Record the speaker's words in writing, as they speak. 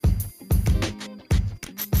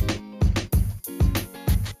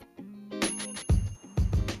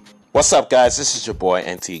What's up, guys? This is your boy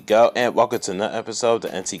NT Go, and welcome to another episode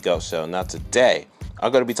of the NT Go Show. Now, today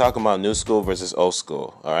I'm going to be talking about new school versus old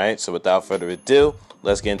school. All right, so without further ado,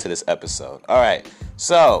 let's get into this episode. All right,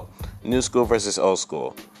 so new school versus old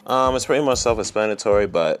school. It's pretty much self-explanatory,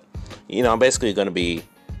 but I'm basically going to be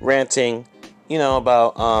ranting,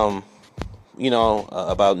 about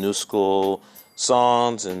about new school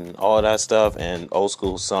songs and all that stuff, and old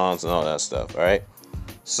school songs and all that stuff. All right,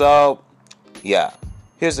 so yeah.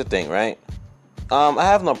 Here's the thing, right? I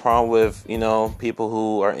have no problem with, people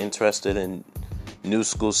who are interested in new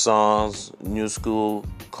school songs, new school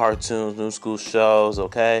cartoons, new school shows,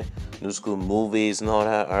 okay? New school movies and all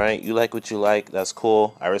that, all right? You like what you like, that's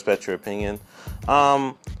cool. I respect your opinion.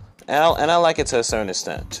 And I like it to a certain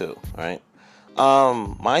extent, too, all right?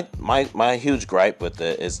 My huge gripe with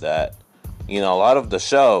it is that, a lot of the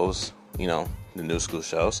shows, the new school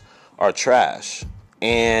shows, are trash.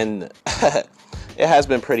 And it has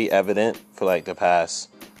been pretty evident for like the past,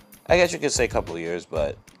 I guess you could say, couple of years,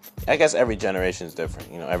 but I guess every generation is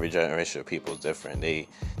different. Every generation of people is different. They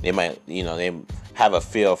might, they have a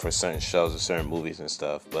feel for certain shows or certain movies and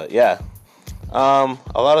stuff. But yeah, a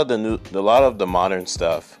lot of the modern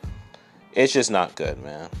stuff, it's just not good,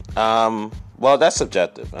 man. Well, that's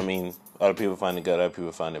subjective. I mean, other people find it good, other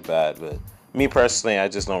people find it bad, but me personally, I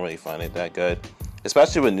just don't really find it that good,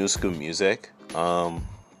 especially with new school music.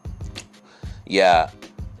 Yeah,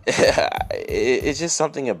 it's just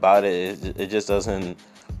something about it. It just doesn't,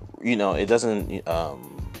 it doesn't. I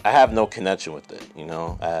have no connection with it.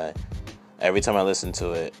 Every time I listen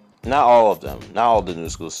to it, not all of them, not all the new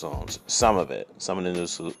school songs. Some of the new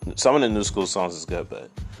school songs is good, but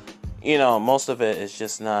most of it is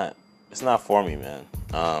just not. It's not for me, man.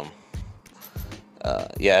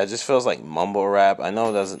 Yeah, it just feels like mumble rap. I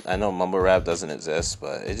know mumble rap doesn't exist,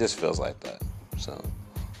 but it just feels like that. So.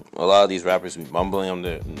 A lot of these rappers be mumbling on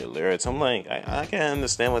their lyrics. I'm like, I can't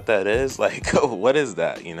understand what that is. Like, what is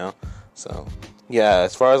that, So, yeah,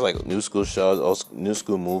 as far as like new school shows, new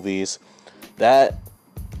school movies, those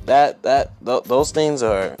things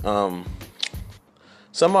are,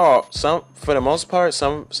 some for the most part,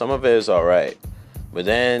 some of it is all right. But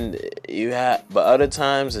then but other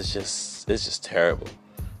times it's just terrible,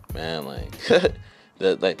 man. Like,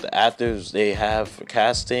 the actors they have for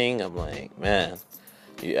casting, I'm like, man.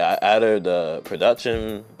 Yeah, either the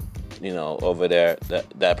production, over there,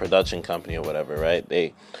 that production company or whatever, right?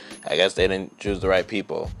 I guess they didn't choose the right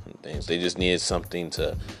people and things. They just needed something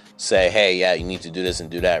to say, hey, yeah, you need to do this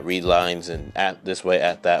and do that, read lines and act this way,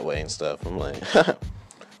 act that way and stuff. I'm like,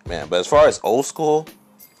 man, but as far as old school,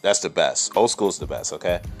 that's the best. Old school's the best,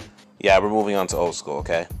 okay? Yeah, we're moving on to old school,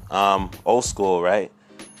 okay? Old school, right?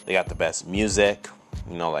 They got the best music,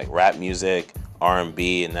 like rap music,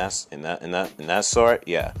 R&B and that sort.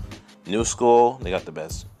 Yeah, new school, they got the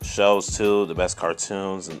best shows too, the best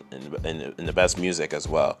cartoons and the best music as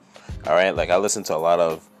well. All right, like I listen to a lot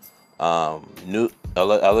of I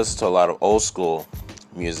listen to a lot of old school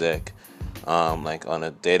music, like on a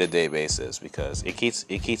day-to-day basis because it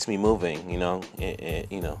keeps me moving. It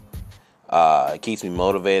keeps me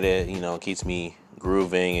motivated. It keeps me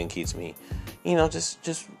grooving and keeps me, it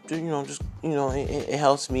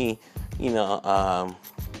helps me.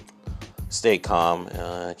 Stay calm.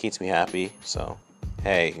 Keeps me happy. So,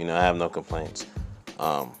 hey, I have no complaints.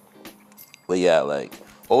 But yeah, like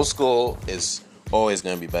old school is always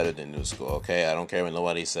gonna be better than new school. Okay, I don't care what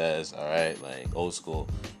nobody says. All right, like old school,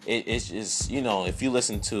 it's just if you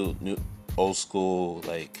listen to new old school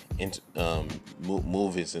like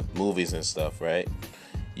movies and stuff, right?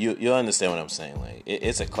 You'll understand what I'm saying. Like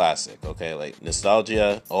it's a classic. Okay, like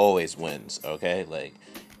nostalgia always wins. Okay, like.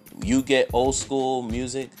 You get old school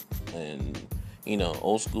music and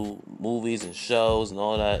old school movies and shows and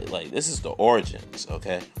all that. Like this is the origins,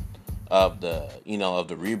 okay, of the of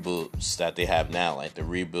the reboots that they have now. Like the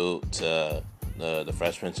reboot to the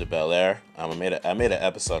Fresh Prince of Bel-Air. I made an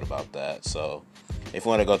episode about that. So if you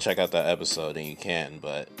want to go check out that episode, then you can.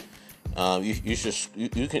 But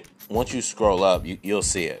you can once you scroll up, you'll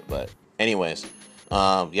see it. But anyways,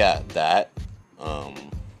 yeah, that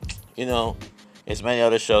It's many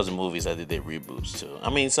other shows and movies that did reboots too. I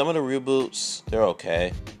mean, some of the reboots, they're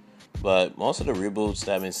okay. But most of the reboots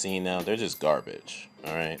that I've been seeing now, they're just garbage.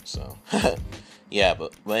 Alright, so. Yeah,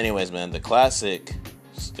 but anyways, man, the classics,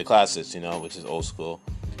 which is old school,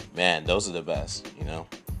 man, those are the best,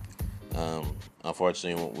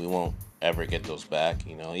 Unfortunately, we won't ever get those back,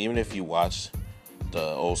 Even if you watch the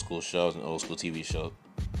old school shows and old school TV shows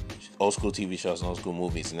and old school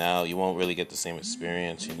movies now, you won't really get the same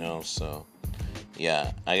experience, so.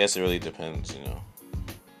 Yeah, I guess it really depends,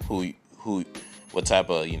 what type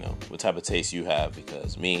of taste you have,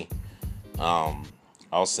 because me,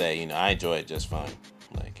 I'll say, I enjoy it just fine.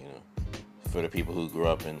 Like, for the people who grew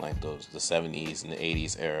up in like the 70s and the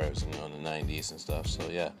 80s eras, the 90s and stuff. So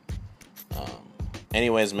yeah.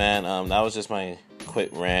 Anyways, man, that was just my quick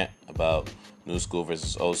rant about new school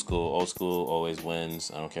versus old school. Old school always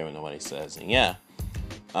wins. I don't care what nobody says. And yeah,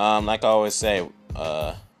 like I always say,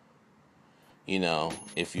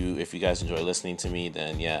 if you guys enjoy listening to me,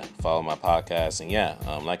 then yeah, follow my podcast. And yeah,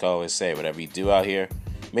 like I always say, whatever you do out here,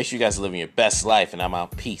 make sure you guys are living your best life. And I'm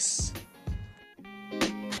out. Peace.